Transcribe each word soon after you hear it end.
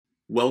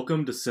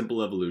Welcome to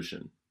Simple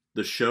Evolution,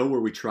 the show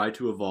where we try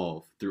to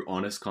evolve through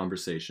honest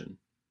conversation.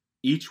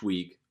 Each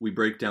week, we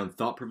break down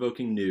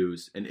thought-provoking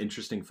news and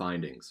interesting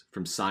findings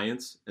from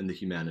science and the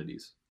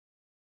humanities.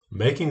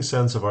 Making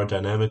sense of our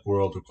dynamic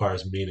world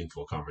requires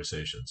meaningful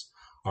conversations.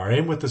 Our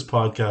aim with this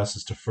podcast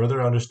is to further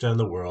understand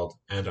the world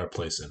and our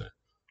place in it.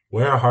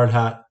 Wear a hard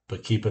hat,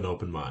 but keep an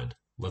open mind.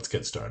 Let's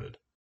get started.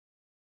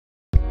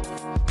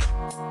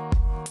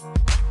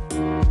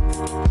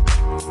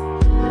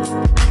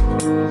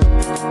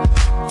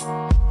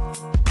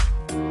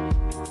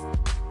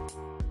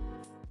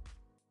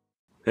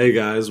 Hey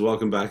guys,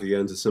 welcome back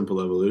again to Simple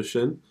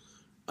Evolution.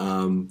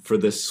 For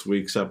this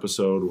week's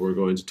episode, we're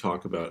going to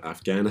talk about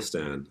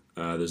Afghanistan.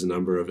 There's a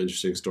number of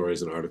interesting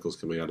stories and articles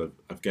coming out of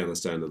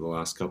Afghanistan in the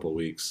last couple of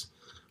weeks.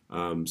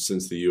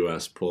 Since the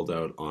U.S. pulled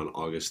out on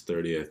August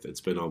 30th,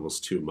 it's been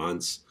almost 2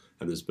 months,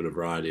 and there's been a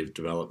variety of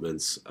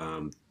developments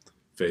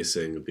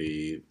facing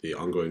the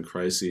ongoing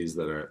crises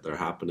that are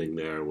happening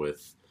there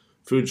with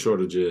food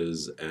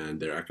shortages and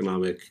their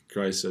economic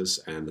crisis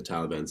and the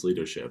Taliban's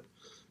leadership.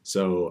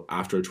 So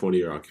after a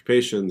 20-year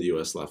occupation, the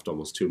U.S. left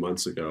almost 2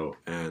 months ago,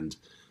 and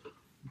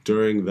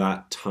during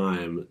that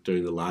time,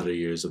 during the latter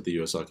years of the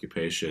U.S.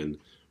 occupation,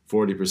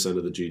 40%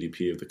 of the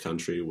GDP of the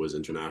country was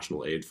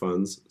international aid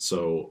funds.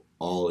 So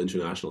all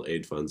international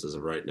aid funds as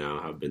of right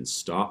now have been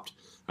stopped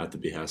at the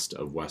behest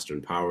of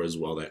Western powers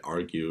while they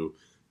argue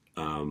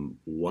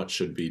what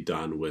should be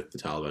done with the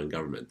Taliban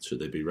government. Should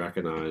they be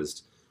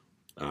recognized?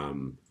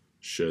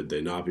 Should they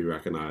not be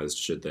recognized?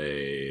 Should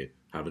they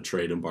have a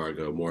trade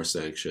embargo, more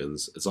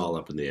sanctions? It's all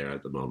up in the air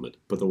at the moment.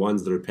 But the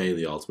ones that are paying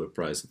the ultimate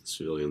price are the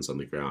civilians on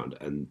the ground.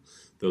 And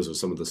those are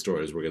some of the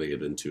stories we're going to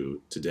get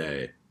into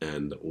today.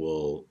 And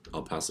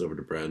I'll pass it over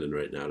to Brandon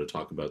right now to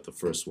talk about the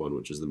first one,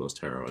 which is the most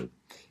harrowing.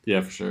 Yeah,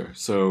 for sure.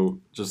 So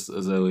just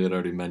as Elliot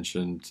already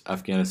mentioned,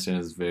 Afghanistan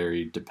is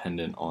very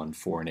dependent on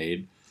foreign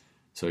aid.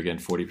 So again,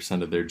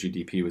 40% of their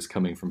GDP was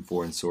coming from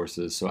foreign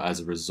sources. So as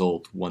a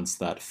result, once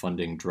that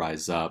funding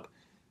dries up,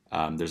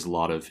 there's a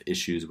lot of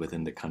issues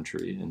within the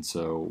country. And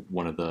so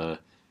one of the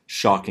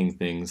shocking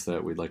things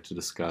that we'd like to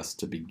discuss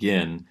to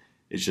begin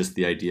is just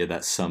the idea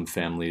that some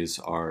families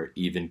are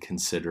even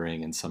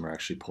considering, and some are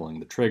actually pulling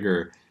the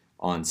trigger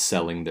on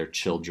selling their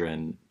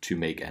children to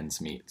make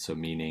ends meet. So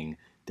meaning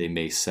they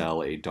may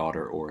sell a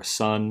daughter or a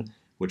son,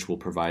 which will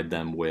provide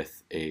them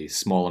with a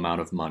small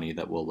amount of money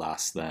that will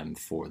last them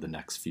for the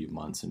next few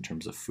months in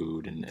terms of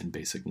food and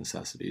basic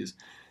necessities.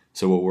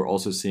 So what we're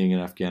also seeing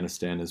in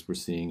Afghanistan is we're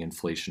seeing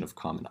inflation of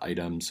common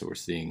items. So we're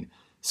seeing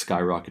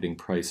skyrocketing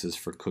prices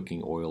for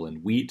cooking oil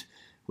and wheat,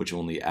 which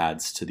only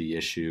adds to the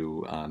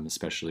issue,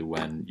 especially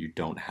when you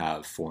don't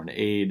have foreign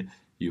aid.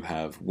 You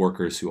have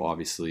workers who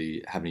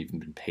obviously haven't even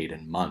been paid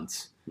in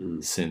months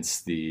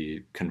since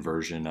the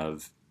conversion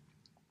of,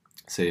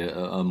 say,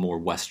 a more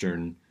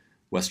Western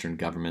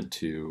government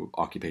to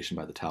occupation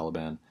by the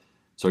Taliban.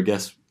 So I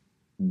guess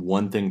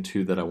one thing,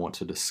 too, that I want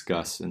to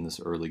discuss in this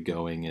early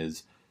going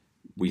is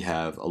we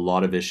have a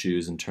lot of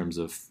issues in terms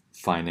of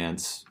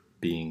finance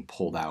being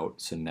pulled out,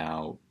 so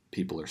now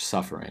people are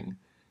suffering.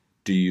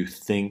 Do you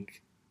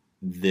think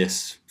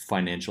this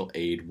financial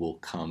aid will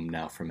come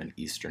now from an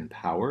Eastern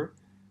power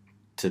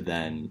to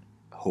then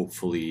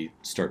hopefully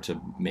start to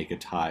make a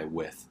tie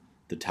with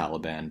the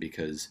Taliban?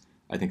 Because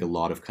I think a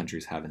lot of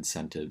countries have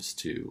incentives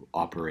to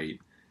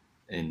operate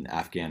in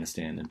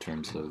Afghanistan in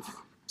terms of,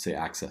 say,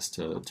 access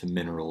to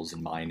minerals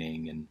and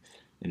mining and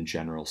in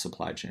general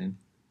supply chain.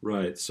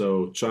 Right.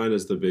 So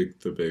China's the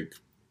big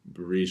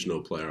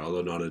regional player,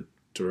 although not a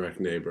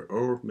direct neighbor.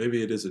 Or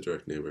maybe it is a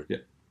direct neighbor. Yeah.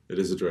 It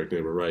is a direct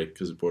neighbor, right,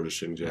 because it borders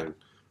Xinjiang.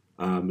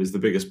 Is the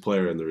biggest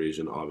player in the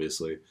region,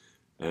 obviously.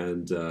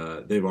 And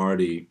they've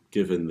already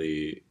given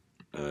the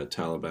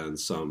Taliban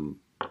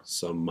some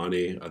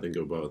money, I think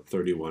about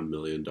 $31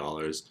 million,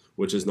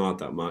 which is not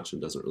that much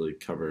and doesn't really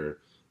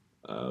cover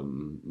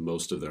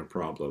most of their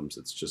problems.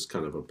 It's just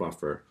kind of a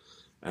buffer.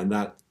 And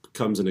that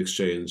comes in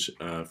exchange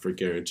for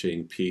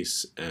guaranteeing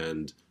peace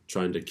and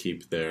trying to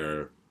keep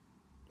their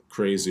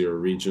crazier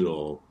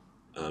regional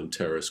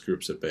terrorist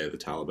groups at bay. The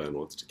Taliban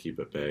wants to keep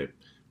at bay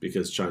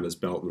because China's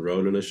Belt and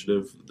Road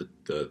Initiative,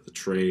 the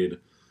trade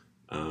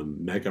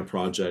mega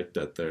project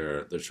that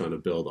they're trying to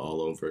build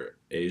all over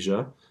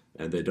Asia,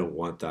 and they don't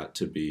want that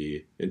to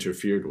be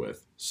interfered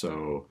with.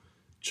 So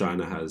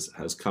China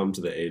has come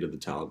to the aid of the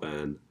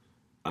Taliban,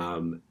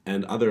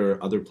 and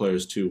other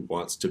players too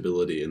want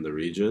stability in the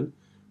region.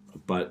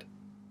 But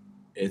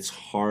it's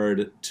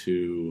hard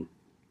to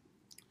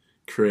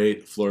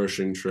create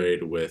flourishing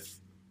trade with,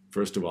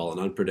 first of all, an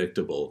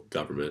unpredictable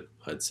government,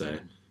 I'd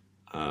say,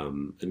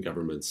 and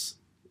governments,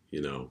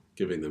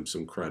 giving them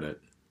some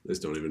credit. They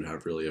don't even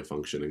have really a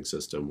functioning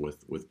system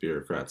with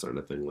bureaucrats or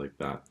anything like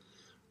that.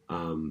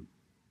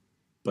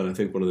 But I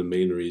think one of the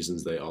main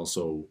reasons they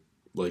also,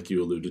 like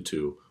you alluded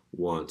to,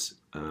 want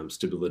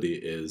stability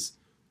is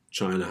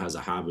China has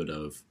a habit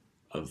of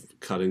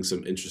cutting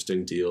some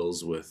interesting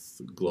deals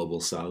with global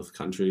South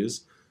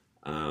countries.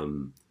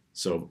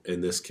 So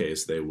in this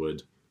case, they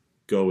would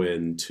go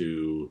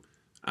into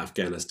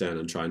Afghanistan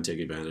and try and take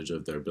advantage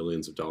of their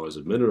billions of dollars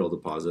of mineral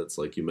deposits,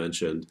 like you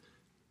mentioned,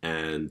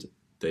 and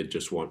they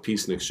just want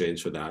peace in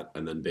exchange for that,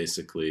 and then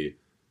basically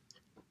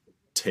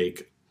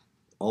take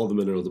all the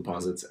mineral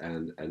deposits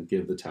and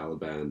give the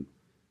Taliban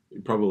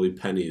probably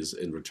pennies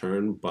in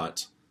return,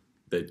 but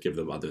they'd give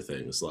them other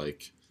things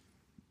like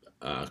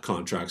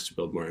contracts to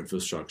build more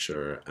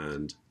infrastructure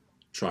and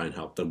try and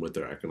help them with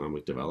their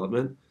economic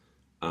development.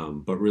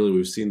 But really,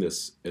 we've seen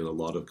this in a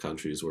lot of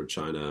countries where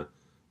China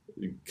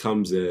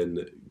comes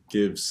in,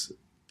 gives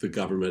the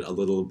government a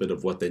little bit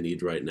of what they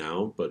need right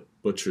now, but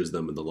butchers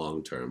them in the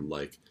long term.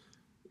 Like,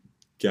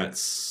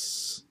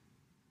 gets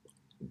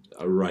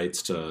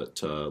rights to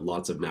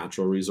lots of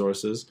natural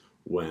resources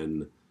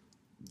when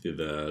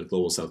the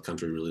global south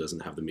country really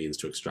doesn't have the means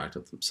to extract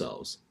it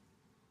themselves.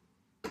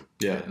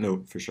 Yeah,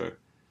 no, for sure.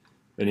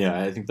 And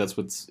yeah, I think that's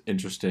what's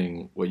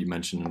interesting, what you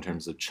mentioned in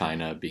terms of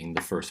China being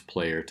the first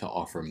player to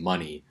offer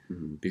money,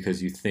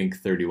 because you think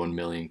 31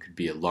 million could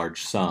be a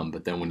large sum,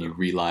 but then when you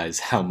realize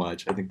how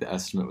much, I think the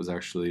estimate was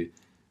actually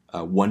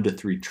 1 to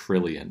 3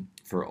 trillion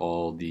for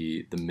all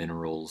the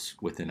minerals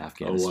within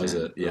Afghanistan. Oh, was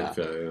it? Yeah.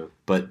 Okay, yeah.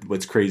 But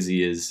what's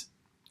crazy is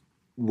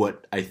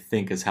what I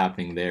think is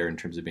happening there in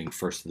terms of being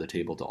first to the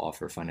table to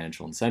offer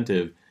financial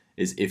incentive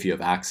is if you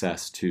have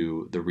access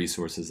to the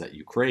resources that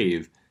you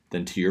crave,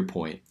 then to your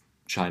point,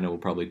 China will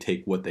probably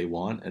take what they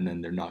want, and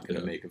then they're not going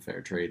to make a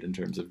fair trade in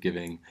terms of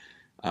giving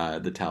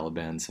the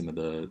Taliban some of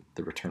the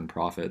return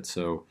profit.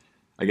 So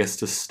I guess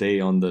to stay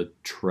on the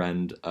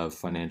trend of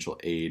financial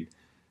aid,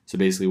 so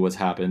basically what's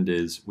happened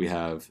is we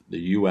have the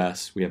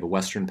U.S., we have a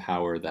Western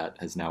power that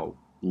has now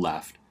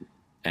left,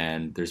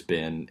 and there's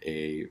been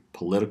a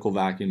political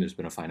vacuum, there's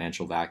been a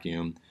financial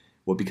vacuum.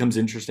 What becomes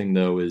interesting,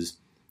 though, is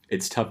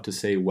it's tough to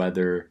say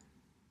whether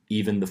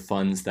even the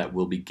funds that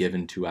will be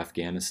given to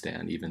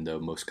Afghanistan, even though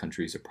most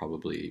countries are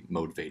probably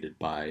motivated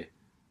by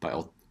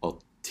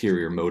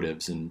ulterior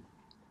motives, and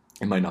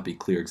it might not be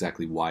clear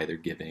exactly why they're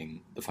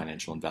giving the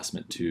financial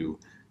investment to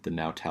the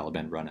now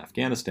Taliban-run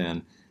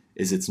Afghanistan,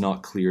 is it's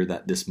not clear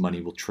that this money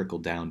will trickle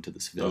down to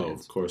the civilians.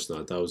 Oh, of course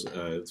not. That was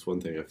it's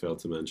one thing I failed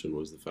to mention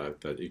was the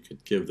fact that you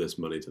could give this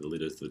money to the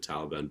leaders of the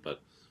Taliban,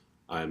 but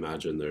I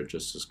imagine they're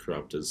just as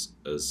corrupt as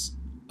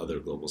other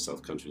global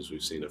south countries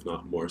we've seen, if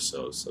not more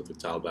so. So the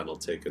Taliban will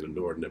take an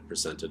inordinate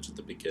percentage at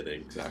the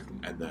beginning, Exactly.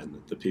 and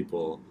then the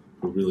people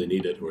who really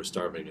need it, who are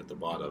starving at the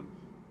bottom,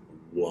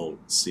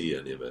 won't see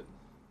any of it.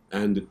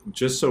 And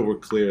just so we're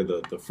clear,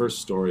 the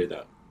first story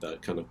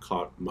that kind of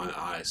caught my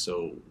eye,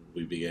 so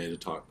we began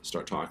to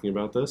start talking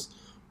about this,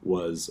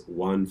 was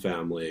one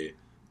family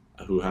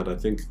who had, I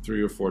think,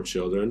 3 or 4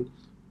 children.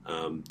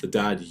 The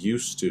dad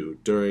used to,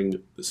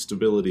 during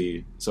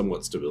the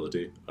somewhat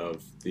stability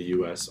of the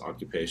U.S.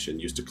 occupation,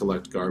 used to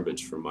collect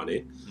garbage for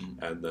money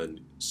and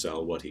then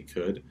sell what he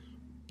could.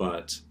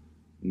 But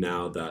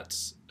now that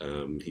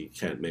he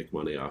can't make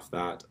money off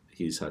that,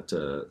 he's had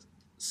to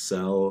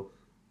sell,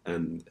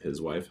 and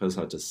his wife has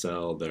had to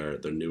sell their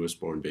newest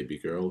born baby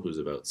girl, who's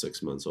about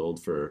 6 months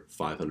old, for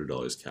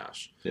 $500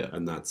 cash. Yeah.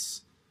 And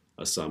that's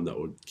a sum that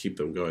would keep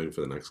them going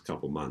for the next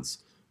couple months.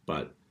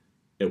 But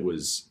it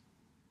was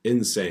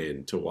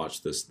insane to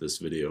watch this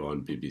video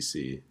on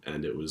BBC,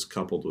 and it was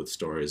coupled with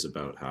stories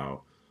about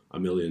how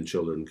 1 million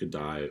children could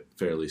die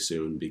fairly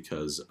soon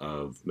because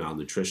of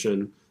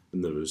malnutrition,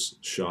 and there was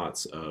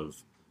shots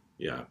of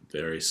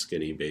very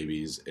skinny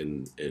babies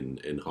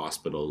in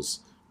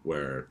hospitals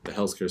where the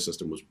healthcare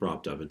system was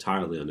propped up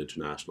entirely on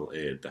international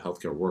aid. The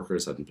healthcare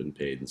workers hadn't been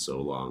paid in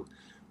so long,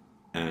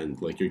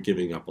 and like, you're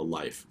giving up a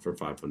life for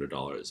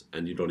 $500,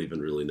 and you don't even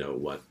really know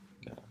what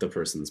the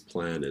person's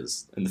plan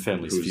is, and the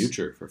family's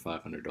future for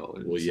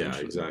 $500. Well, yeah,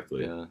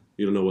 exactly. Yeah.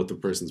 You don't know what the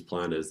person's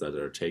plan is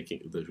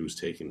who's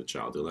taking the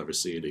child. You'll never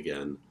see it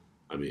again.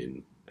 I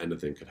mean,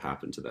 anything could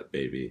happen to that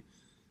baby.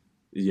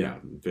 Yeah,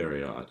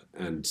 very odd.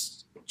 And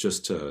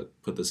just to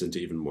put this into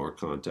even more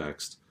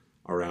context,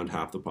 around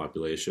half the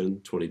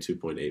population,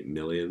 22.8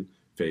 million,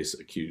 face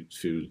acute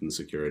food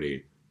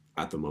insecurity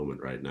at the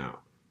moment right now.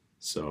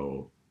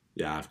 So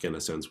yeah,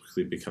 Afghanistan's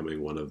quickly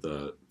becoming one of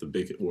the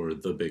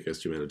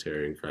biggest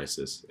humanitarian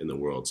crisis in the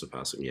world,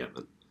 surpassing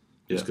Yemen.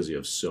 Just because you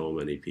have so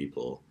many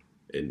people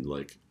in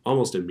like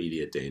almost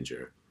immediate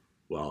danger,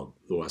 while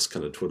the West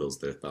kind of twiddles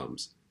their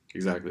thumbs.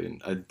 Exactly,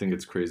 and I think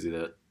it's crazy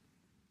that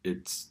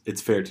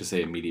it's fair to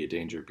say immediate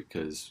danger,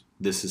 because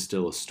this is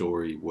still a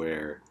story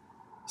where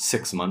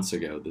 6 months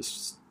ago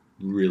this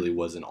really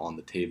wasn't on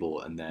the table,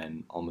 and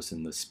then almost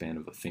in the span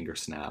of a finger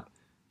snap,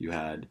 you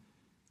had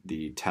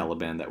the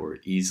Taliban that were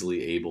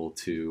easily able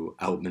to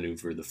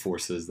outmaneuver the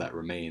forces that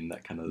remain,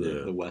 that kind of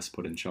the West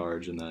put in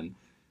charge, and then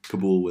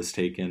Kabul was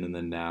taken, and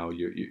then now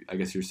I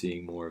guess you're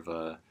seeing more of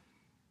a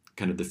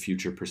kind of the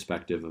future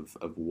perspective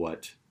of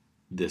what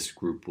this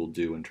group will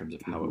do in terms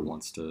of how it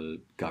wants to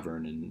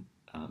govern, and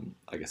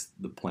I guess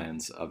the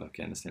plans of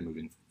Afghanistan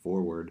moving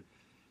forward.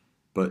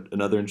 But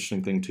another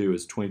interesting thing too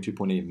is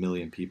 22.8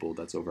 million people.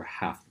 That's over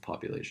half the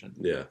population.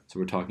 Yeah. So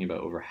we're talking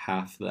about over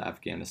half the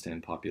Afghanistan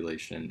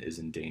population is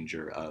in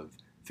danger of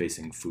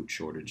facing food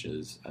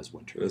shortages as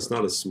winter It's approaches.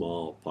 not a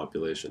small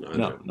population either.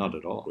 No, not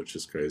at all. Which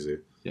is crazy.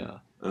 Yeah.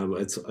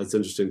 It's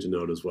interesting to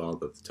note as well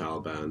that the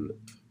Taliban,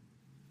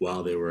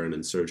 while they were an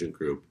insurgent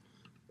group,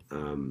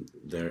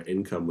 their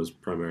income was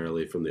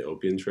primarily from the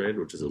opium trade,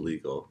 which is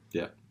illegal.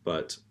 Yeah.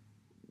 But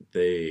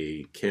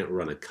they can't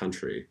run a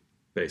country,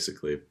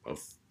 basically,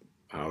 of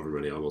however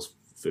many, almost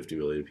 50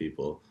 million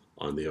people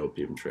on the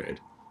opium trade.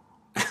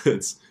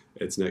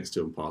 It's next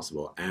to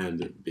impossible,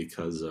 and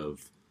because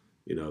of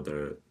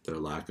their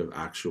lack of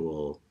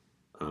actual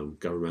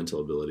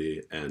governmental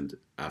ability and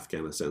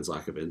Afghanistan's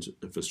lack of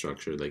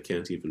infrastructure, they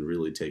can't even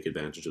really take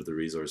advantage of the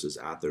resources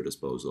at their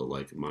disposal,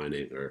 like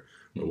mining or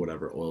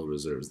whatever oil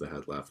reserves they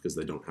had left, because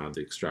they don't have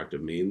the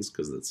extractive means,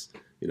 because it's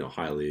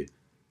highly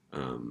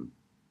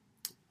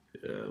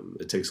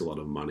it takes a lot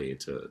of money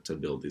to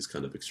build these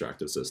kind of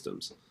extractive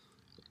systems.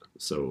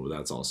 So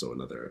that's also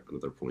another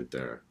point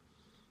there.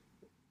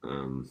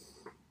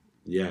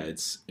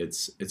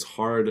 It's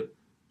hard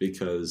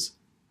because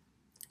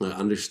I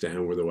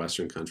understand where the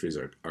Western countries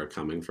are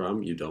coming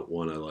from. You don't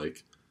want to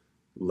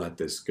let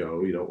this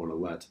go. You don't want to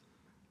let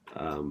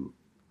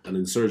an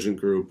insurgent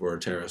group or a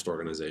terrorist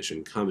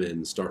organization come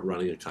in, start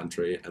running a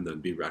country, and then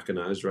be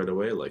recognized right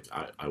away.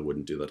 I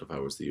wouldn't do that if I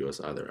was the U.S.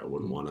 either. I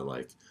wouldn't want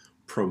to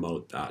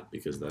promote that,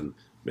 because then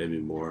maybe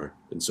more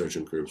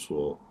insurgent groups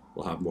will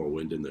have more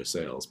wind in their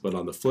sails. But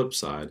on the flip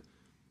side,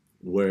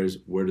 where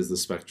does the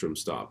spectrum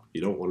stop?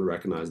 You don't want to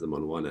recognize them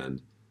on one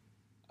end,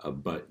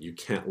 but you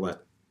can't let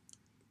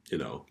you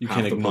half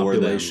can't the ignore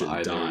population them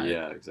either. Die.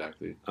 Yeah,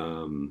 exactly.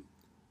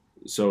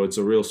 So it's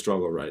a real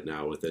struggle right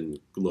now within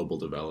global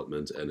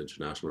development and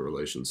international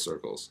relations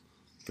circles.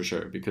 For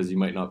sure, because you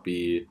might not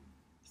be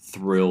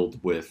thrilled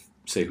with,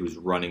 say, who's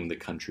running the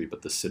country,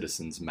 but the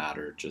citizens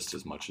matter just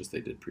as much as they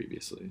did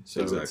previously.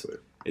 So exactly.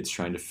 It's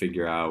trying to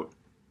figure out,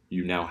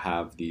 you now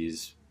have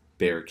these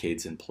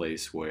barricades in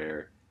place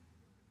where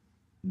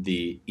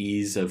the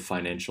ease of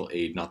financial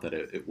aid, not that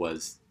it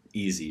was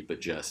easy, but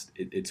just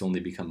it's only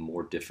become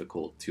more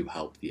difficult to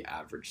help the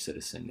average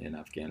citizen in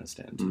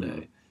Afghanistan today.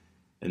 Mm-hmm.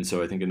 And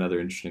so I think another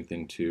interesting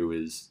thing too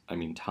is,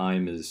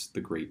 time is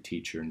the great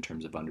teacher in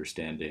terms of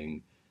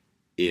understanding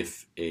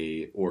if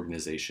a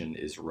organization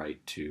is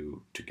right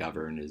to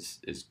govern, is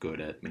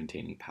good at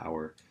maintaining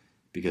power.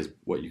 Because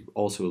what you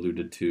also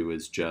alluded to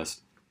is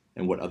just,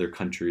 and what other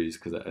countries,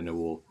 because I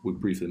know we'll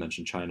briefly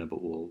mention China,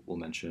 but we'll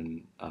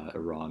mention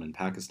Iran and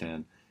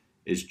Pakistan,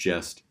 is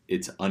just,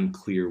 it's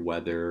unclear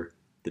whether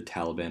the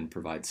Taliban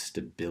provides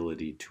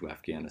stability to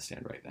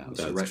Afghanistan right now.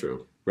 That's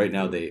true. Right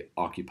now they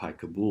occupy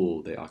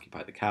Kabul, they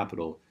occupy the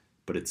capital,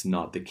 but it's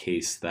not the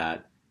case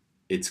that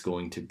it's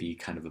going to be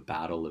kind of a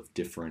battle of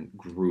different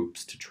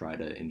groups to try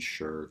to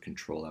ensure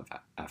control of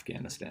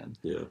Afghanistan.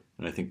 Yeah.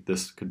 And I think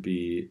this could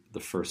be the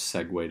first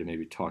segue to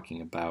maybe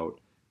talking about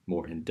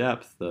more in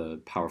depth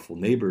the powerful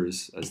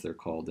neighbors, as they're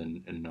called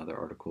in another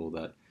article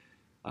that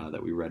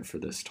we read for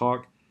this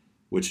talk,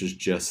 which is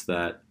just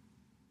that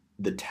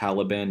the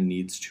Taliban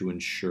needs to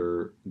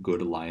ensure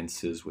good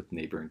alliances with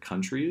neighboring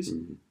countries,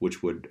 mm-hmm.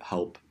 which would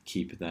help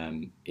keep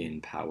them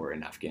in power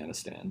in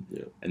Afghanistan.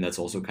 Yeah. And that's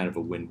also kind of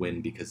a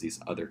win-win, because these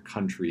other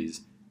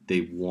countries,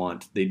 you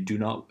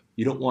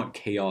don't want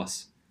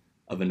chaos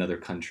of another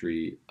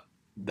country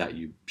that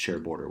you share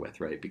a border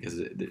with, right? Because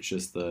it's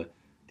just the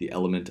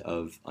element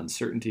of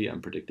uncertainty,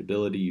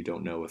 unpredictability. You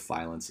don't know if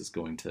violence is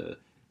going to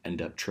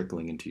end up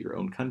trickling into your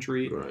own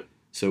country. Right.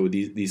 So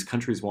these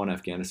countries want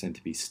Afghanistan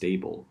to be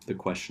stable. The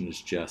question is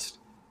just,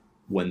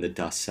 when the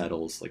dust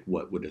settles,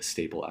 what would a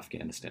stable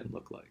Afghanistan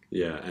look like?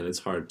 Yeah, and it's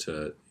hard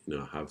to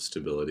have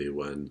stability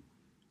when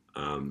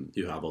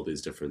you have all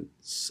these different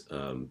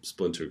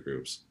splinter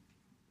groups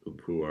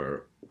who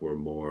are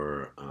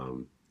more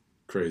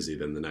crazy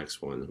than the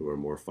next one, who are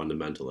more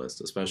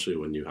fundamentalist, especially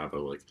when you have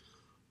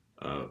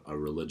a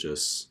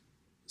religious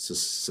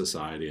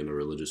society and a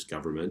religious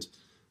government.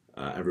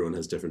 Everyone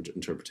has different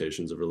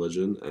interpretations of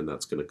religion, and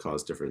that's going to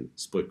cause different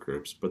split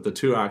groups. But the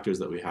two actors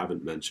that we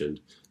haven't mentioned,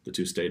 the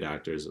two state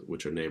actors,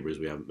 which are neighbors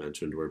we haven't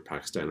mentioned, were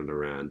Pakistan and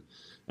Iran.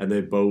 And they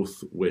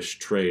both wish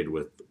trade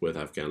with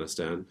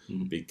Afghanistan,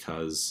 mm-hmm.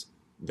 because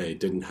they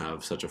didn't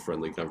have such a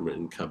friendly government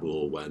in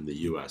Kabul when the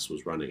U.S.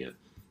 was running it.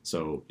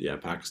 So, yeah,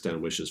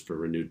 Pakistan wishes for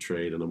renewed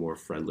trade and a more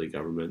friendly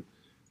government.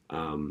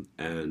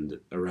 And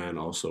Iran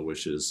also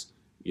wishes,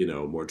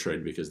 more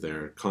trade, because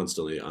they're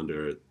constantly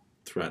under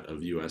threat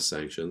of U.S.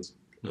 sanctions.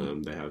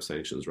 Mm-hmm. They have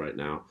sanctions right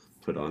now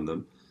put on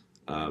them.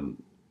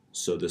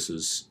 So this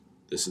is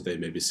they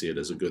maybe see it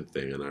as a good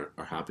thing and are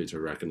happy to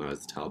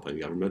recognize the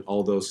Taliban government,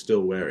 although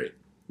still wary.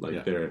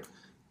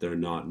 They're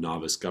not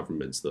novice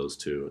governments, those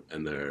two,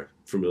 and they're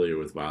familiar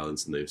with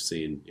violence, and they've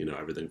seen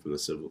everything from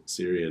the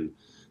Syrian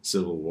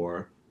civil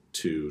war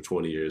to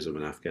 20 years of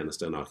an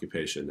Afghanistan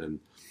occupation.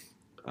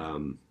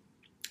 And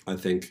I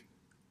think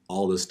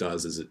all this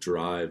does is it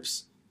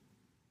drives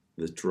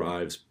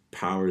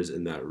powers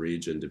in that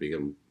region to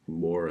become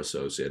more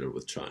associated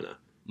with China.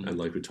 Mm-hmm. And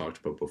like we talked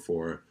about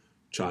before,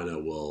 China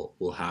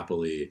will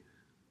happily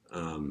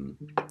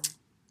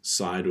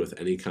side with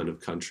any kind of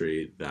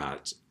country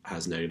that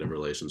has negative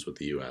relations with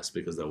the U.S.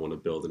 because they want to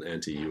build an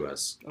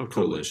anti-U.S.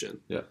 coalition.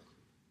 Totally.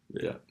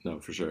 Yeah, no,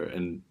 for sure.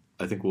 And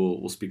I think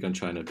we'll speak on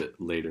China a bit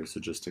later. So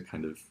just to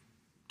kind of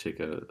take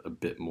a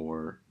bit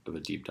more of a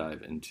deep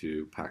dive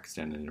into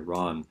Pakistan and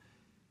Iran,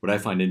 what I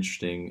find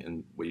interesting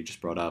and what you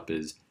just brought up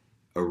is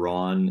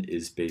Iran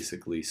is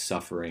basically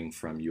suffering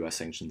from U.S.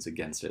 sanctions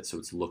against it. So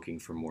it's looking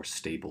for more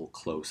stable,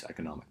 close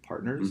economic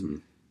partners. Mm-hmm.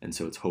 And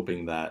so it's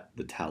hoping that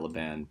the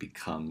Taliban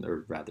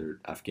or rather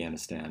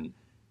Afghanistan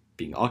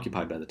being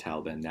occupied by the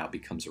Taliban now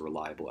becomes a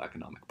reliable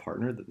economic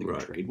partner that they can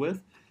trade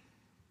with.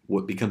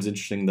 What becomes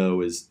interesting,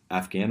 though, is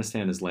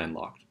Afghanistan is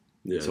landlocked.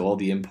 Yeah. So all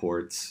the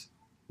imports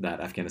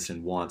that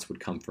Afghanistan wants would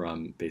come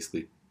from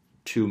basically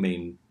two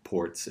main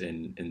ports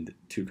in the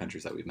two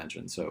countries that we've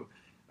mentioned. So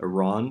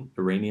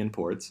Iranian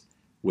ports,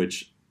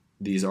 which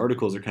these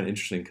articles are kind of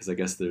interesting because I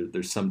guess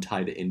there's some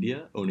tie to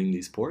India owning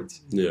these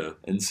ports. Yeah.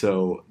 And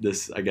so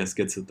this, I guess,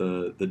 gets at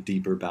the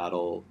deeper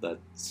battle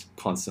that's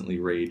constantly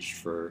raged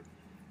for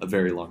a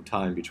very long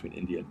time between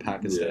India and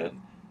Pakistan. Yeah.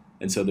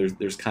 And so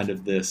there's kind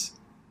of this,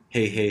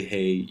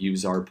 hey,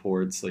 use our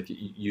ports, like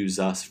use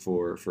us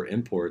for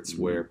imports,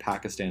 mm-hmm. where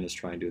Pakistan is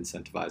trying to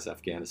incentivize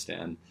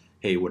Afghanistan.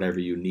 Hey, whatever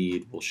you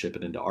need, we'll ship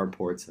it into our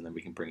ports and then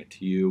we can bring it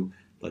to you.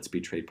 Let's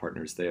be trade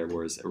partners there.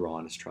 Whereas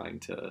Iran is trying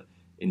to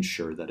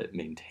ensure that it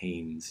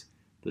maintains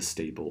the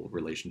stable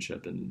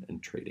relationship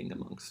and trading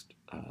amongst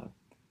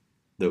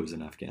those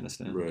in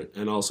Afghanistan. Right.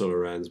 And also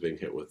Iran's being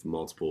hit with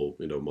multiple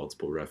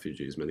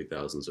refugees, many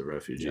thousands of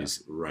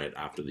refugees right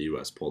after the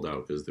U.S. pulled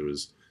out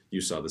because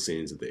you saw the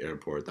scenes at the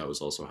airport. That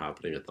was also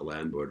happening at the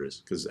land borders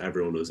because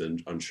everyone was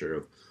unsure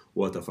of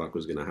what the fuck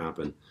was going to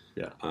happen.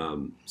 Yeah.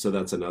 So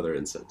that's another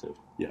incentive.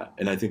 Yeah.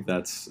 And I think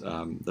that's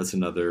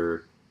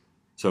another.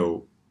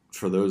 So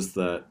for those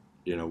that,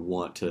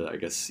 want to, I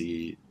guess,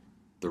 see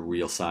the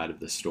real side of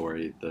the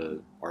story, the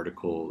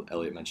article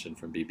Elliot mentioned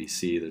from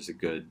BBC, there's a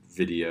good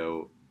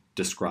video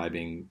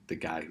describing the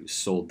guy who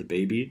sold the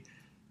baby,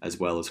 as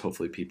well as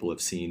hopefully people have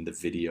seen the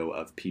video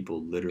of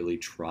people literally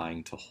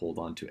trying to hold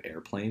on to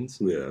airplanes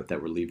that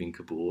were leaving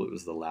Kabul. It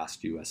was the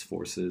last U.S.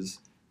 forces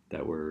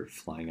that were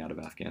flying out of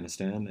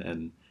Afghanistan.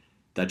 And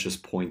that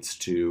just points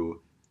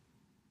to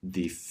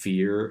the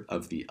fear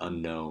of the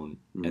unknown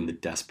and the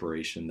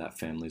desperation that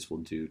families will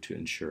do to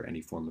ensure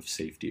any form of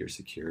safety or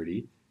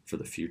security for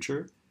the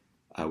future,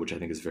 which I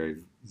think is very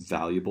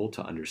valuable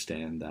to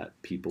understand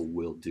that people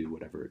will do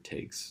whatever it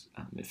takes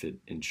if it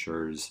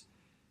ensures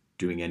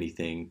doing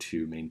anything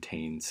to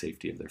maintain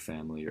safety of their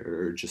family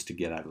or just to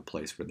get out of a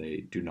place where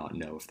they do not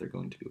know if they're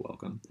going to be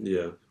welcome.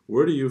 Yeah.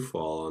 Where do you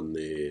fall on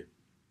the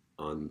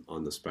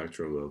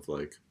spectrum of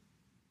like,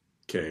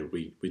 okay,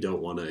 we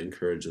don't want to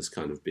encourage this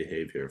kind of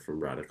behavior from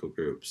radical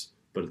groups,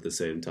 but at the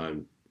same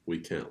time, we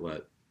can't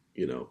let,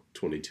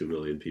 22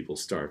 million people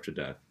starve to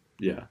death.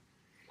 Yeah.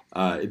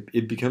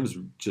 It becomes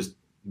just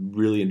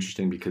really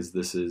interesting because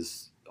this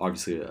is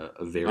obviously a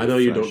very I know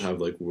fresh... you don't have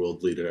like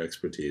world leader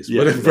expertise,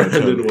 but if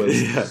Brandon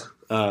was... Yeah.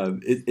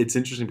 It's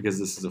interesting because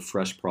this is a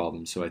fresh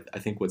problem. So I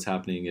think what's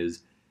happening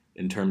is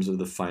in terms of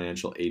the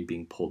financial aid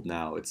being pulled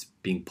now, it's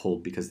being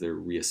pulled because they're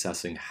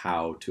reassessing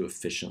how to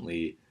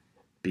efficiently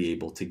be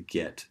able to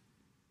get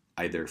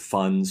either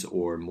funds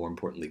or, more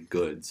importantly,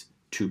 goods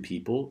to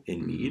people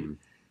in need. Mm-hmm.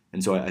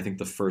 And so I think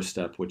the first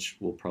step, which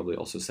we'll probably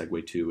also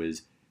segue to,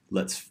 is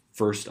let's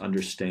first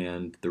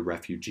understand the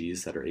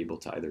refugees that are able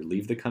to either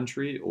leave the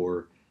country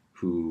or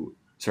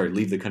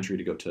leave the country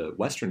to go to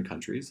Western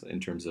countries, in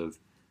terms of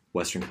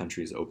Western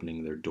countries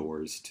opening their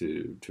doors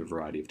to a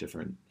variety of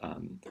different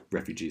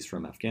refugees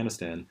from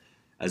Afghanistan,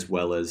 as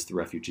well as the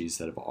refugees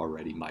that have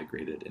already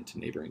migrated into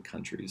neighboring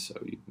countries.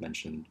 So you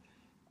mentioned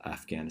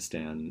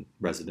Afghanistan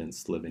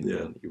residents living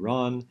in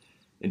Iran.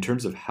 In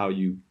terms of how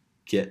you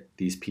get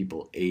these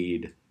people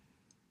aid,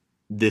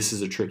 this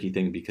is a tricky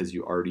thing because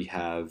you already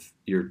have,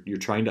 you're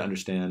trying to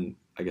understand,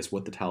 I guess,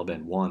 what the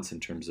Taliban wants in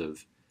terms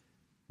of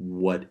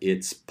what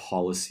its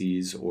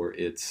policies or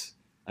its,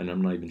 and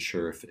I'm not even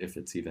sure if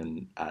it's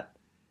even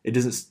it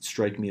doesn't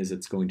strike me as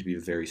it's going to be a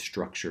very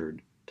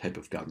structured type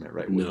of government,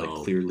 right? With like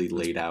clearly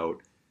laid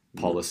out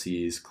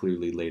policies,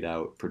 clearly laid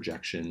out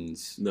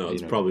projections. No,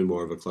 it's probably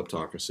more of a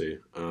kleptocracy.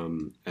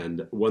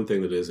 And one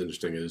thing that is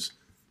interesting is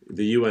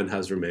the UN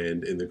has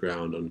remained in the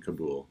ground on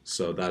Kabul,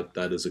 so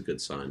that is a good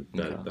sign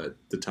that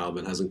the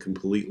Taliban hasn't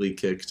completely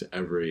kicked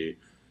every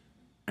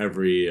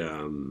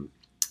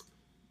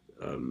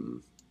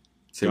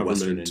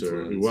government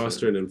or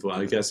Western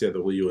influence. I guess the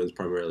UN is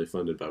primarily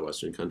funded by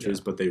Western countries,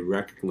 but they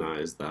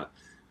recognize that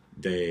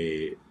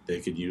they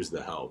could use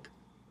the help,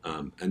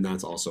 and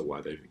that's also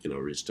why they've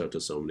reached out to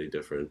so many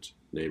different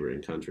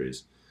neighboring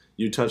countries.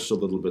 You touched a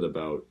little bit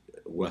about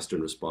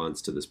Western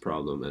response to this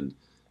problem,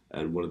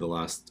 and one of the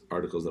last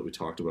articles that we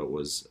talked about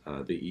was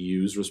the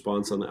EU's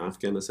response on the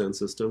Afghanistan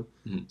system.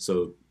 Mm-hmm.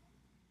 So,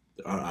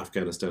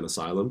 Afghanistan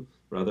asylum,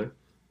 rather.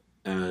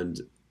 And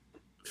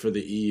for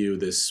the EU,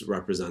 this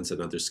represents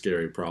another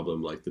scary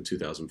problem like the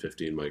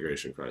 2015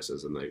 migration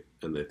crisis.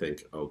 And they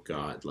think, oh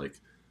God,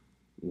 like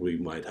we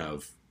might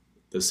have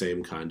the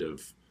same kind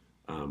of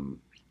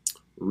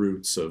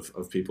routes of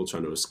people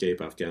trying to escape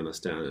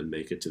Afghanistan and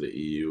make it to the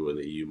EU, and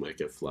the EU might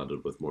get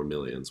flooded with more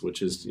millions,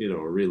 which is, a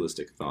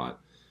realistic thought.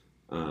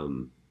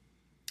 Um,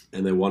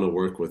 and they want to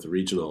work with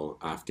regional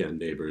Afghan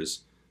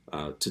neighbors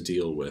to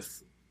deal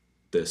with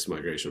this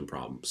migration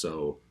problem.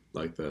 So,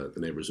 like the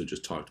neighbors we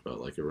just talked about,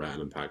 like Iran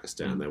and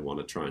Pakistan, they want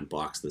to try and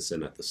box this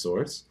in at the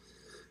source.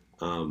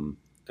 And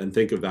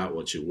think of that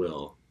what you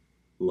will.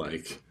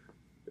 Like,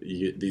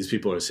 these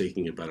people are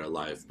seeking a better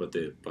life, but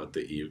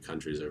the EU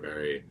countries are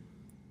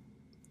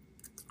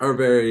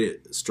very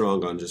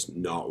strong on just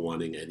not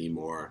wanting any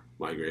more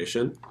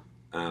migration.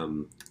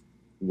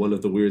 One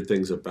of the weird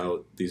things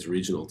about these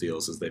regional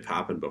deals is they've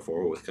happened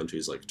before with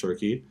countries like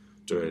Turkey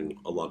during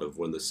a lot of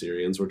when the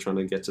Syrians were trying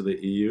to get to the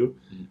EU.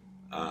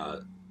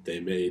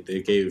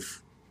 They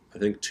gave, I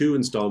think, 2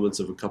 installments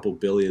of a couple $1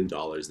 billion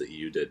the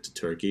EU did to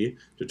Turkey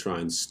to try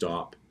and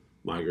stop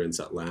migrants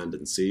at land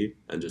and sea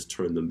and just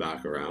turn them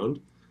back around.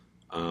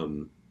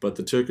 But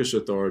the Turkish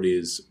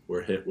authorities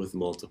were hit with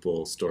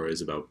multiple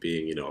stories about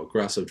being,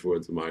 aggressive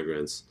towards the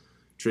migrants,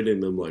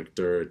 treating them like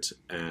dirt,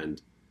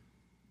 and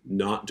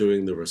not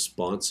doing the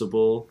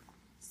responsible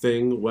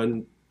thing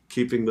when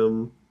keeping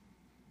them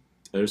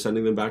or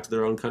sending them back to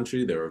their own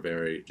country. They were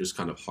very just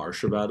kind of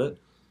harsh about it.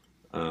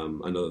 I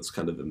know that's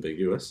kind of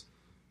ambiguous.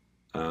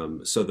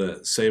 So the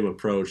same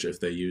approach, if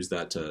they use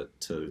that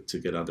to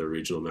get other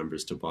regional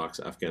members to box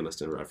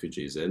Afghanistan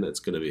refugees in, it's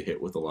going to be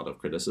hit with a lot of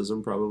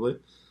criticism probably.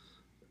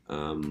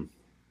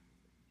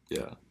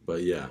 Yeah.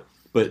 But yeah.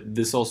 But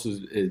this also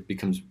it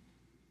becomes,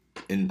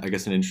 I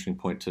guess, an interesting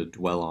point to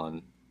dwell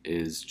on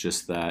is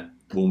just that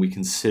when we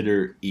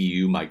consider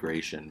EU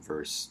migration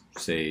versus,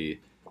 say,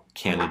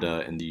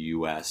 Canada and the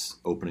US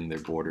opening their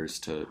borders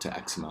to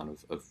X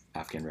amount of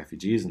Afghan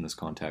refugees in this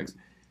context,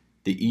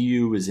 the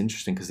EU is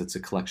interesting because it's a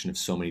collection of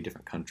so many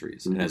different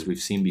countries. Mm-hmm. And as we've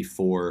seen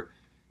before,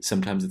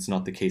 sometimes it's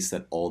not the case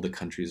that all the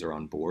countries are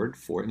on board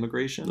for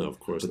immigration. No, of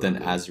course but not,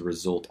 then as a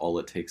result, all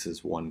it takes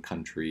is one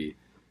country.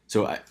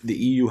 So the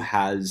EU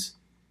has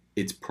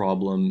its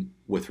problem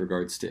with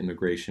regards to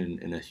immigration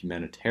in a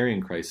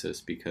humanitarian crisis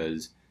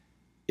because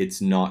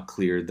it's not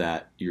clear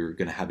that you're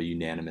going to have a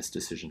unanimous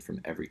decision from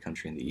every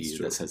country in the EU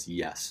that says,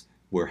 yes,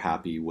 we're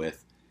happy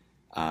with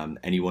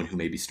anyone who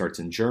maybe starts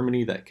in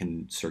Germany that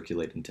can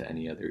circulate into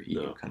any other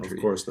EU country.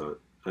 Of course not.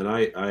 And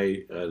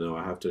I know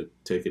I have to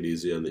take it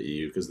easy on the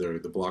EU because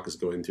the bloc is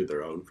going through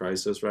their own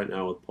crisis right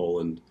now with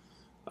Poland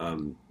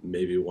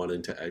maybe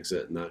wanting to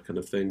exit and that kind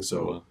of thing.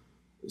 So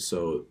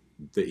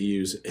the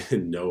EU's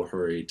in no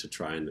hurry to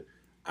try and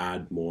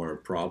add more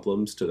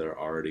problems to their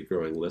already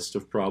growing list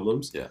of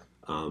problems. Yeah.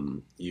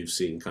 You've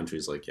seen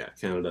countries like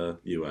Canada,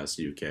 US,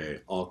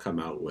 UK all come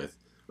out with,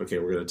 okay,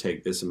 we're going to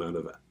take this amount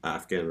of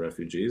Afghan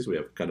refugees. We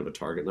have kind of a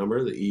target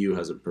number. The EU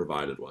hasn't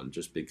provided one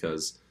just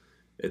because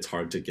it's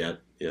hard to get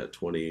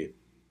 20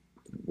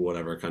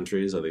 whatever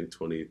countries. I think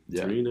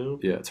 23 now.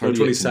 Yeah, it's hard.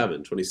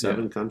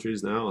 27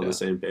 countries now on the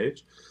same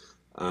page.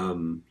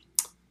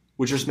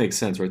 Which just makes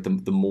sense, right?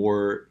 The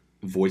more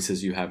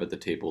voices you have at the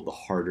table, the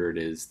harder it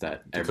is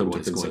that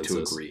everyone's going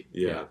to agree.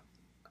 Yeah.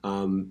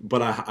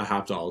 But I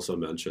have to also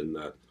mention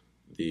that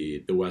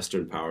the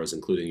Western powers,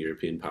 including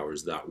European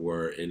powers that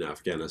were in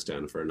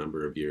Afghanistan for a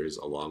number of years,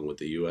 along with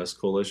the U.S.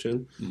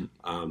 coalition,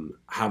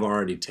 have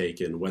already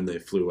taken, when they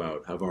flew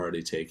out,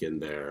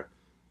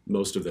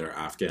 most of their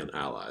Afghan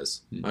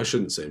allies. I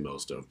shouldn't say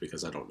most of,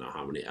 because I don't know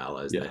how many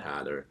allies they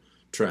had or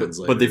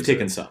translators. But they've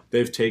taken some.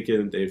 They've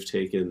taken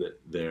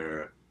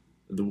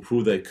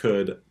who they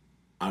could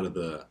out of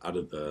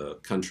the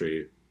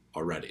country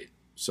already.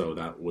 So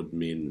that would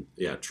mean,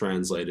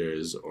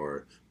 translators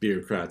or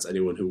bureaucrats,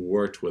 anyone who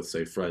worked with,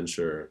 say, French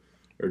or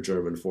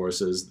German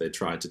forces, they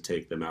tried to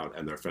take them out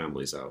and their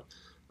families out.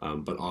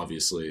 But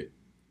obviously,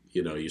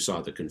 you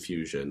saw the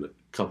confusion a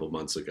couple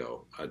months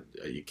ago.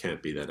 You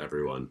can't be that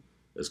everyone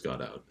has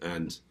got out.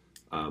 And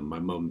my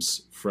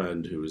mom's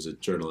friend, who was a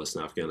journalist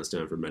in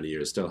Afghanistan for many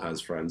years, still has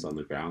friends on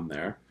the ground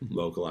there,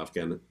 local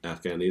Afghanis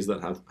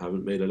that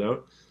haven't made it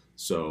out.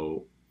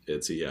 So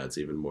it's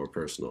even more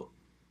personal.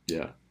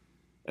 Yeah.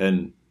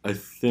 And I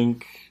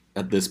think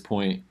at this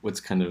point,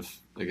 what's kind of,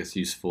 I guess,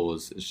 useful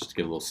is just to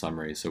give a little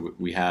summary. So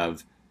we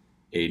have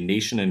a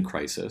nation in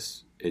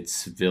crisis.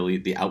 It's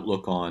the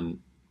outlook on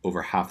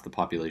over half the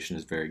population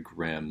is very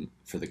grim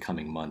for the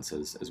coming months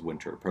as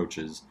winter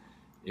approaches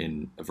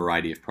in a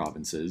variety of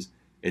provinces.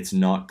 It's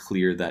not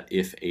clear that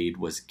if aid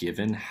was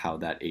given, how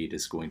that aid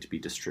is going to be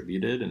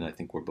distributed. And I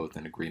think we're both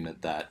in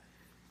agreement that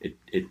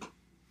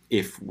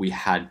if we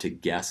had to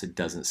guess, it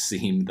doesn't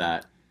seem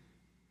that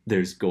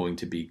there's going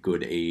to be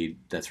good aid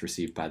that's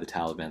received by the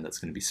Taliban that's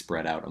going to be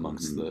spread out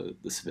amongst the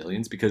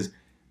civilians, because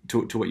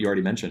to what you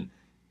already mentioned,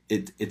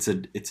 it's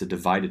a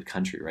divided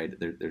country, right?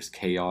 There's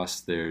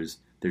chaos, there's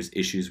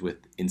issues with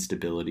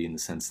instability in the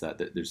sense that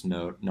there's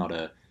not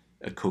a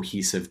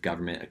cohesive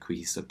government, a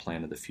cohesive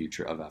plan of the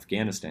future of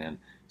Afghanistan.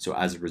 So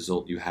as a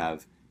result, you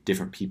have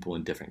different people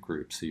in different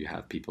groups. So you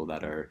have people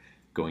that are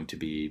going to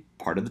be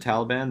part of the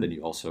Taliban, then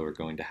you also are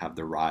going to have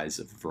the rise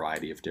of a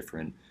variety of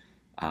different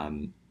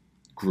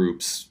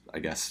groups, I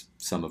guess,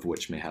 some of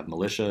which may have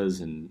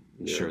militias, and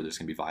Yeah. sure, there's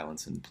going to be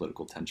violence and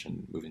political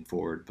tension moving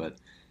forward. But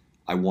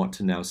I want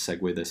to now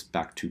segue this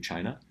back to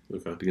China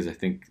Okay. because I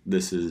think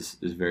this is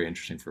very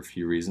interesting for a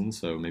few reasons.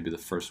 So maybe the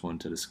first one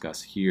to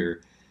discuss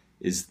here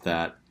is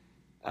that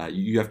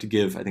you have to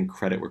give, I think,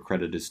 credit where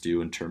credit is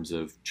due in terms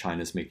of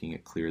China's making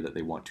it clear that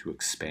they want to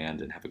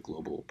expand and have a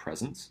global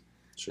presence.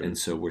 Sure. And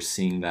so we're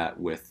seeing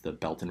that with the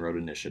Belt and Road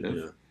Initiative.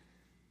 Yeah.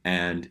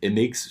 And it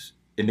makes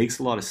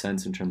a lot of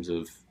sense in terms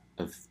of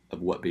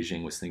what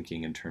Beijing was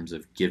thinking in terms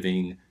of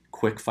giving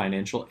quick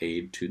financial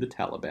aid to the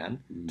Taliban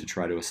to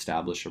try to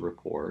establish a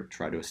rapport,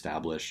 try to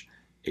establish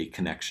a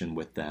connection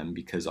with them,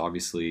 because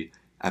obviously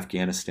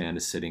Afghanistan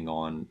is sitting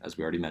on, as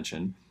we already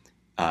mentioned,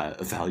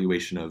 a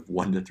valuation of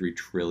 1 to 3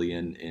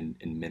 trillion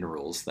in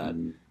minerals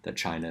that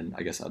China and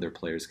I guess other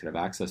players could have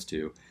access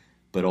to.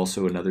 But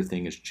also another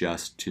thing is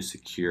just to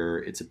secure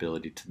its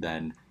ability to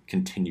then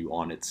continue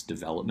on its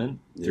development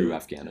through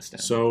Afghanistan.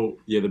 So,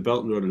 the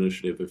Belt and Road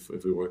Initiative,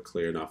 if we weren't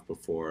clear enough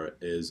before,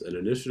 is an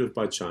initiative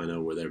by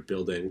China where they're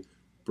building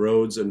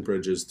roads and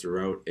bridges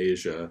throughout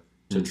Asia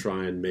to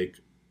try and make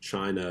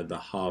China the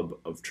hub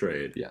of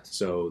trade. Yes.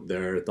 So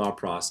their thought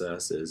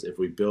process is if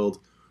we build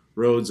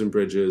roads and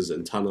bridges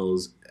and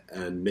tunnels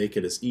and make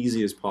it as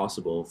easy as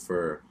possible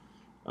for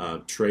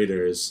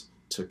traders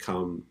to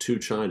come to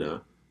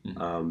China,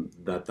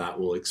 that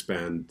will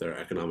expand their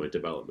economic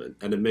development.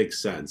 And it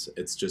makes sense.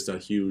 It's just a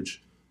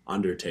huge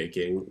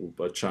undertaking,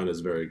 but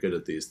China's very good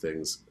at these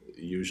things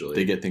usually.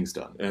 They get things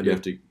done. And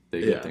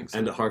They get things done.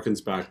 And it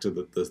harkens back to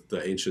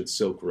the ancient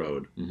Silk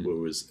Road, which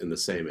was in the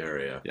same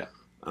area. Yeah.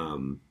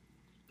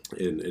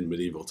 In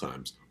medieval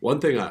times.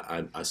 One thing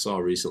I saw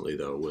recently,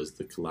 though, was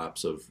the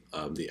collapse of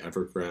the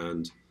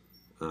Evergrande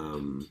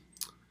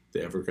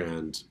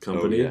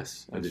company. Oh,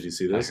 yes. Did you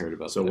see this? I heard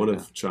about so that. One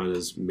of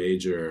China's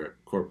major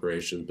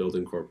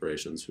building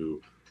corporations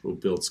who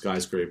build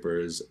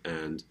skyscrapers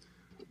and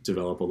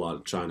develop a lot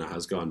of China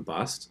has gone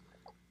bust.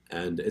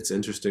 And it's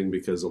interesting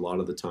because a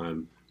lot of the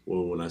time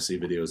when I see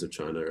videos of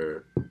China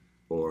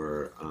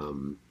or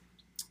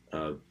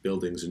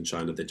buildings in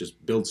China, they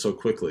just build so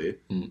quickly,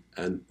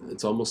 and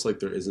it's almost like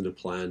there isn't a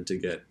plan to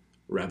get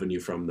revenue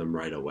from them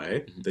right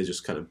away. They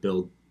just kind of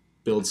build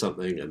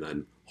something and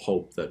then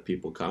hope that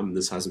people come. And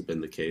this hasn't been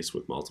the case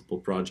with multiple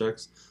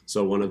projects.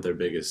 So one of their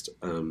biggest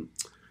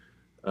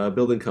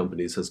building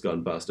companies has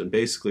gone bust. And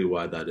basically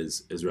why that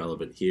is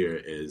relevant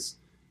here is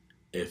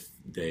if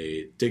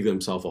they dig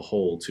themselves a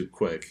hole too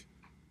quick,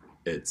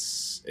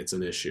 it's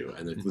an issue.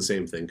 And the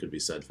same thing could be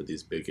said for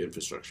these big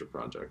infrastructure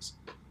projects.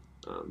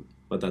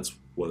 But that's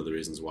one of the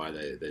reasons why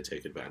they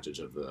take advantage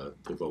of the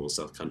global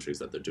south countries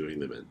that they're doing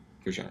them in.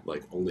 For sure.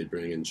 Like only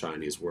bring in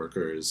Chinese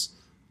workers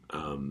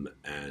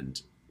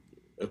and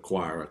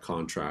acquire a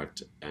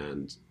contract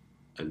and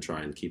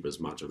try and keep as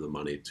much of the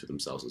money to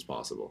themselves as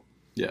possible.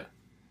 Yeah.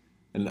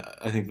 And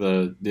I think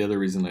the other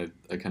reason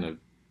I kind of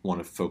want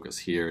to focus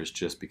here is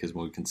just because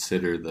when we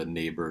consider the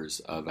neighbors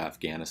of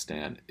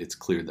Afghanistan, it's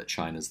clear that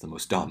China is the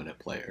most dominant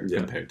player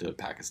compared to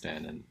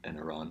Pakistan and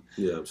Iran.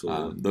 Yeah,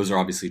 absolutely. Those are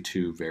obviously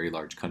two very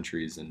large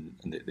countries, and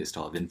they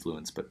still have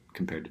influence, but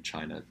compared to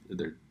China,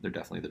 they're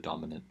definitely the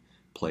dominant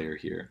player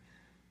here.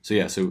 So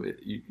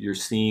you're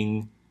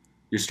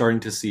starting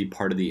to see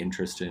part of the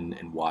interest in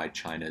why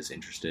China is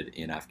interested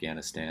in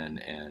Afghanistan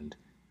and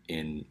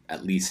in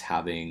at least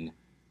having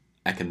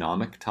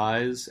economic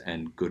ties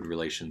and good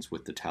relations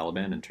with the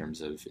Taliban in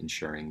terms of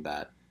ensuring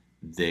that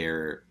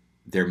their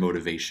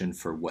motivation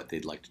for what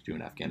they'd like to do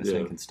in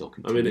Afghanistan can still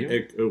continue. I mean,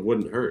 it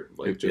wouldn't hurt.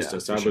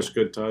 Establish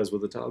good ties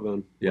with the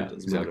Taliban. Yeah,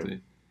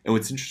 exactly. And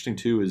what's interesting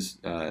too is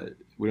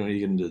we don't need to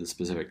get into the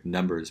specific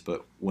numbers,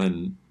 but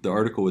when the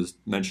article was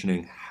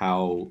mentioning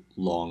how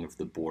long of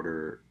the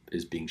border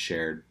is being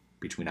shared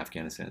between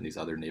Afghanistan and these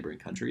other neighboring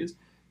countries,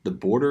 the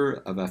border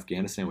of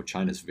Afghanistan with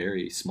China is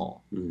very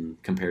small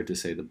compared to,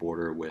 say, the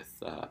border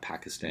with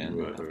Pakistan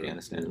and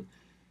Afghanistan. Yeah.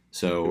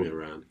 So,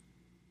 Iran.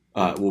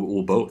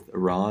 Well, both.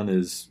 Iran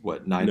is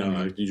what, 900?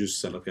 No, you just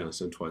said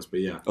Afghanistan twice,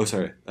 but yeah. Oh,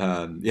 sorry.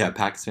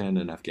 Pakistan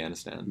and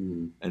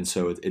Afghanistan. And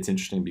so it's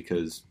interesting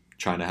because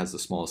China has the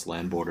smallest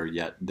land border,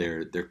 yet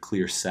they're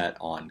clear set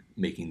on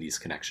making these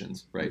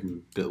connections, right?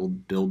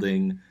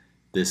 Building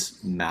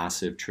this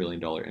massive $1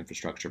 trillion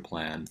infrastructure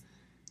plan.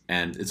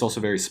 And it's also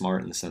very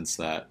smart in the sense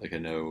that, like I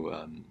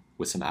know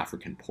with some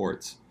African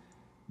ports,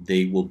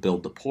 they will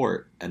build the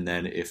port, and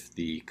then if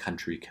the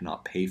country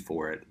cannot pay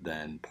for it,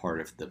 then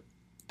part of the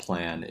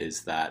plan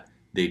is that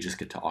they just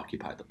get to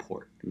occupy the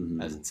port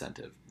as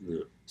incentive.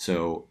 Yeah.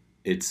 So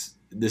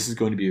this is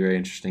going to be very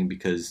interesting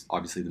because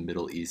obviously the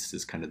Middle East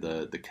is kind of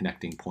the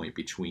connecting point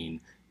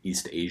between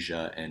East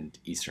Asia and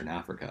Eastern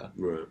Africa.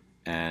 Right.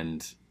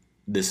 And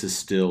this is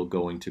still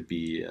going to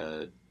be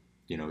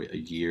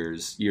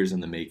years in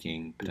the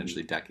making,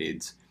 potentially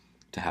decades,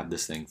 to have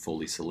this thing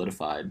fully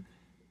solidified.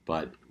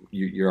 But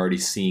you're already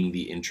seeing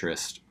the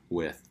interest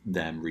with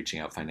them reaching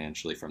out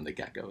financially from the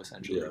get-go,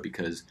 essentially,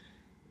 because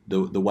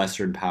the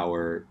Western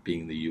power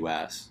being the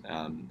U.S.,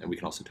 and we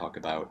can also talk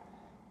about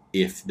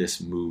if this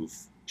move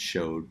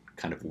showed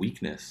kind of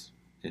weakness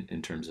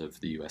in terms of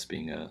the U.S.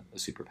 being a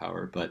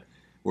superpower. But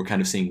we're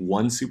kind of seeing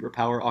one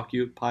superpower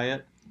occupy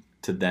it,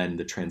 to then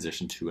the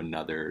transition to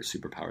another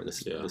superpower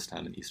this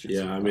time in Eastern.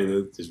 Yeah, superpower. I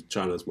mean,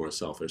 China's more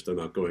selfish. They're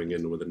not going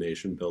in with a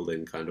nation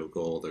building kind of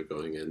goal. They're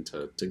going in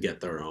to get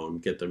their own,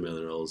 get their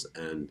minerals,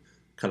 and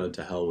kind of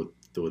to hell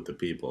with the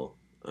people.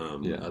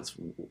 That's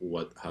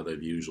how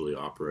they've usually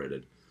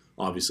operated.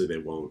 Obviously, they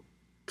won't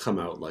come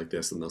out like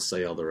this, and they'll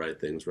say all the right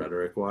things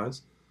rhetoric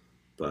wise.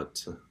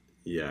 But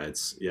one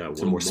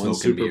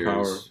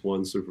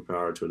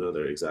superpower to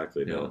another.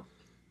 Exactly.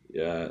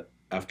 Yeah.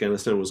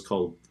 Afghanistan was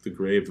called the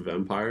Grave of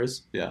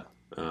Empires. Yeah.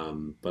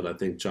 But I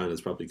think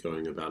China's probably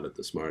going about it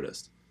the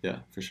smartest. Yeah,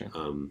 for sure.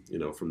 From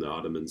the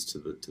Ottomans to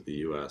the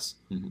U.S.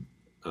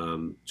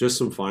 Mm-hmm. Just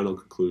some final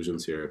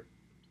conclusions here.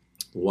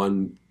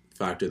 One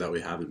factor that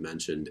we haven't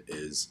mentioned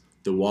is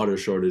the water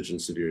shortage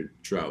and severe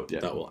drought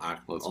that will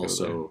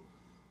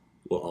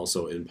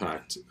also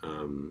impact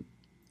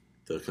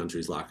the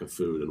country's lack of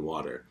food and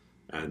water,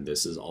 and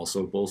this is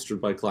also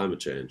bolstered by climate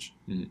change.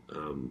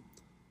 Mm-hmm.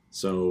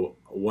 So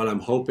what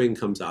I'm hoping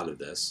comes out of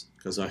this,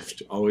 because I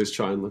always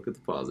try and look at the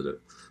positive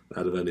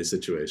out of any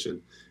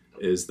situation,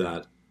 is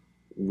that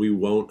we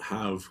won't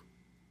have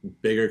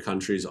bigger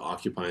countries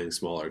occupying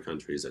smaller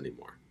countries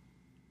anymore.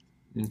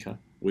 Okay.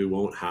 We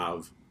won't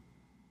have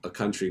a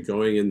country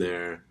going in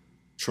there,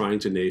 trying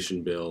to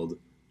nation build,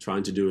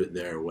 trying to do it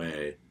their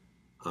way.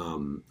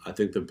 I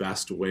think the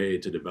best way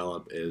to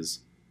develop is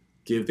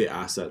give the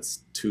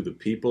assets to the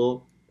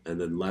people and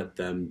then let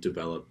them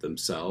develop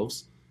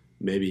themselves.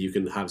 Maybe you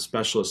can have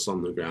specialists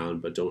on the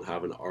ground, but don't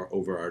have an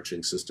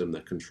overarching system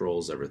that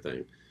controls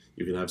everything.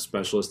 You can have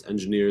specialist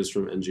engineers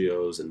from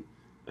NGOs,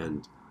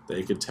 and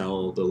they could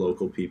tell the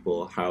local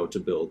people how to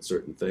build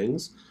certain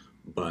things.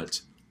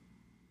 But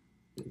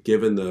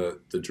given the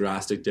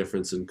drastic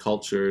difference in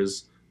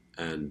cultures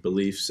and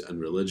beliefs and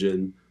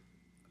religion,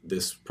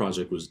 this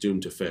project was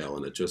doomed to fail,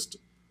 and it just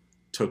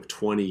took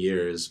 20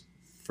 years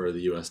for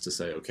the U.S. to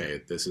say,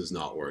 okay, this is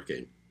not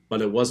working.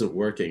 But it wasn't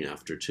working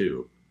after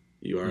 2.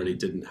 You already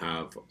didn't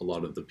have a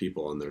lot of the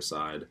people on their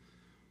side,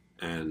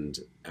 and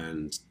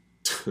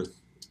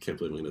can't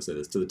believe I'm going to say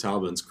this. To the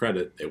Taliban's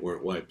credit, they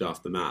weren't wiped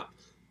off the map.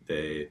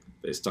 They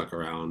stuck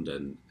around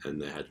and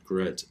they had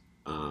grit.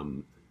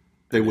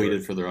 They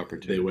waited for their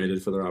opportunity. They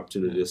waited for their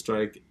opportunity to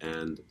strike,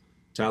 and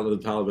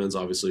the Taliban's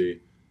obviously,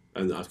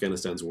 and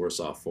Afghanistan's worse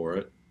off for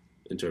it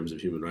in terms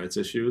of human rights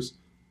issues.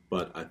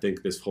 But I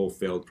think this whole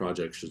failed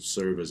project should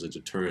serve as a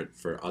deterrent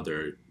for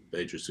other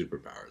major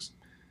superpowers.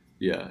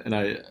 Yeah,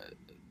 and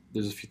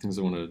there's a few things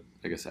I want to,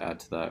 I guess, add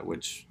to that,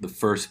 which the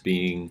first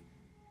being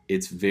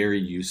it's very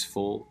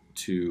useful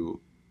to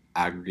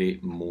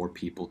aggregate more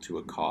people to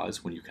a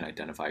cause when you can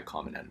identify a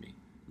common enemy.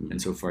 Mm-hmm.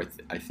 And so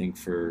I think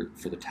for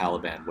the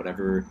Taliban,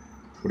 whatever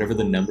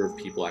the number of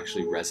people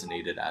actually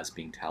resonated as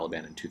being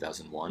Taliban in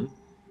 2001,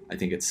 I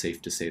think it's safe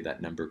to say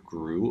that number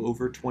grew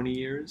over 20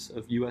 years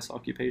of U.S.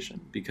 occupation,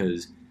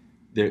 because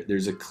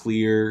there's a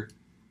clear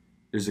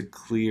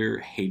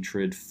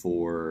hatred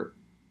for,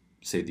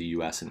 say, the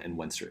U.S. and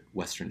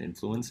Western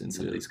influence in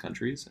some of these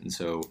countries. And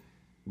so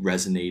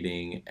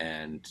resonating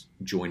and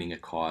joining a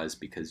cause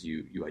because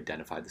you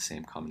identify the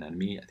same common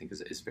enemy, I think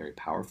is very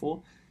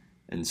powerful.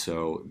 And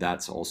so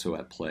that's also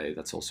at play.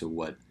 That's also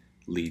what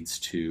leads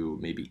to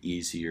maybe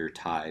easier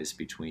ties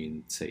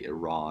between, say,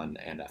 Iran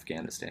and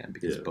Afghanistan,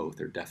 because both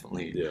are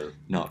definitely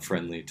not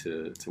friendly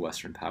to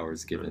Western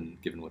powers, given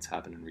what's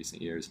happened in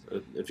recent years.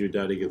 If your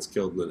daddy gets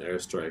killed in an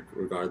airstrike,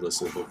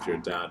 regardless of if your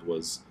dad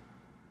was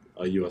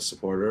a U.S.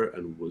 supporter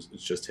and was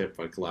just hit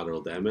by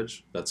collateral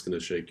damage, that's going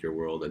to shake your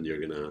world, and you're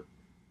gonna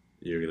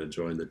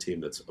join the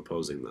team that's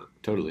opposing that.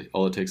 Totally.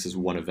 All it takes is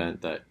one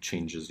event that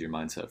changes your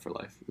mindset for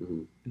life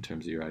in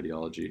terms of your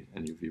ideology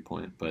and your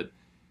viewpoint. But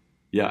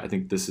yeah, I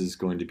think this is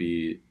going to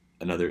be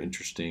another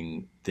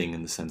interesting thing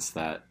in the sense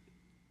that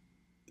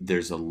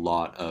there's a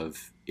lot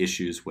of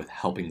issues with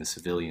helping the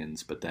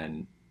civilians, but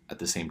then at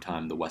the same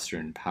time, the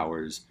Western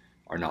powers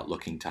are not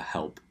looking to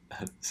help,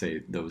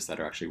 say, those that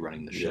are actually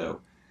running the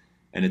show.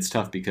 And it's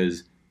tough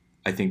because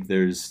I think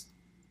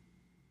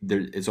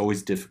it's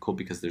always difficult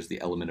because there's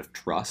the element of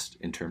trust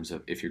in terms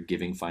of if you're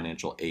giving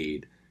financial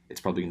aid,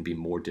 it's probably going to be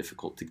more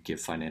difficult to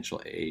give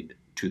financial aid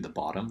to the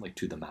bottom, like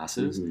to the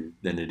masses,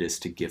 than it is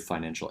to give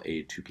financial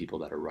aid to people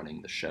that are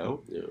running the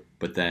show. Yeah.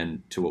 But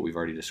then to what we've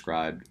already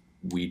described,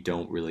 we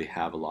don't really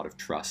have a lot of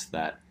trust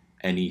that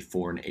any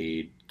foreign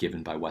aid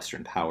given by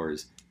Western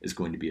powers is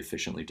going to be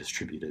efficiently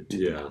distributed to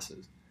the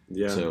masses.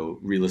 Yeah. So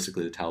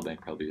realistically, the Taliban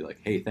could probably be like,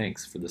 hey,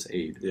 thanks for this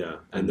aid. Yeah.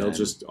 And they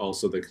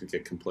could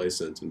get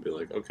complacent and be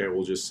like, okay,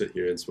 we'll just sit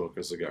here and smoke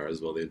our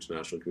cigars while the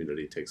international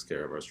community takes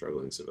care of our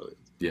struggling civilians.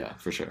 Yeah,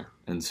 for sure.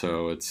 And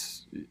so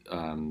it's,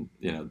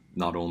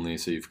 not only,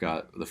 so you've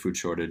got the food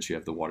shortage, you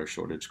have the water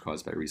shortage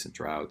caused by recent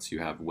droughts, you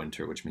have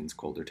winter, which means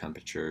colder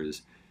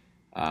temperatures.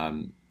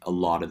 A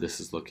lot of this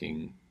is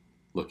looking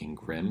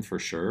grim for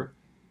sure.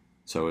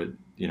 So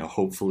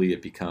hopefully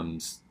it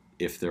becomes,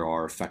 if there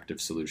are effective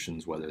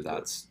solutions, whether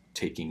that's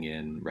taking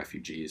in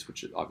refugees,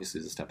 which obviously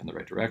is a step in the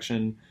right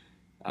direction,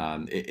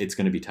 it's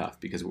going to be tough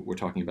because we're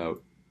talking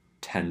about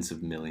tens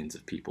of millions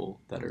of people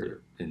that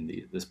are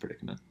in this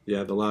predicament.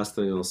 Yeah, the last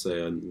thing I'll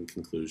say in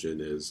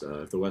conclusion is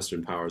if the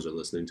Western powers are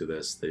listening to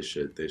this, they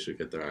should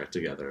get their act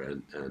together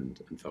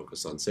and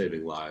focus on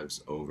saving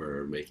lives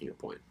over making a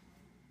point.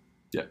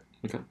 Yeah.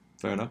 Okay.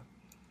 Fair enough.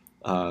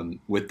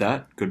 With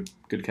that, good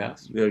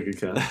cast. Yeah, good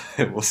cast.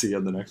 We'll see you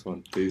on the next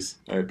one. Peace.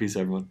 All right. Peace,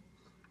 everyone.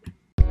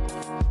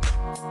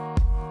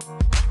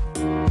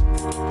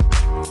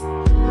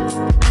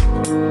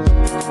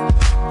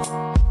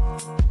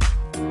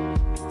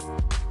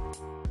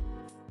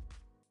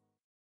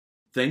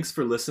 Thanks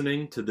for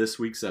listening to this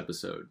week's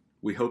episode.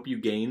 We hope you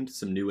gained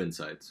some new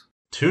insights.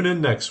 Tune in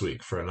next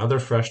week for another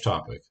fresh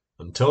topic.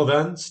 Until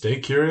then, stay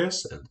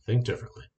curious and think differently.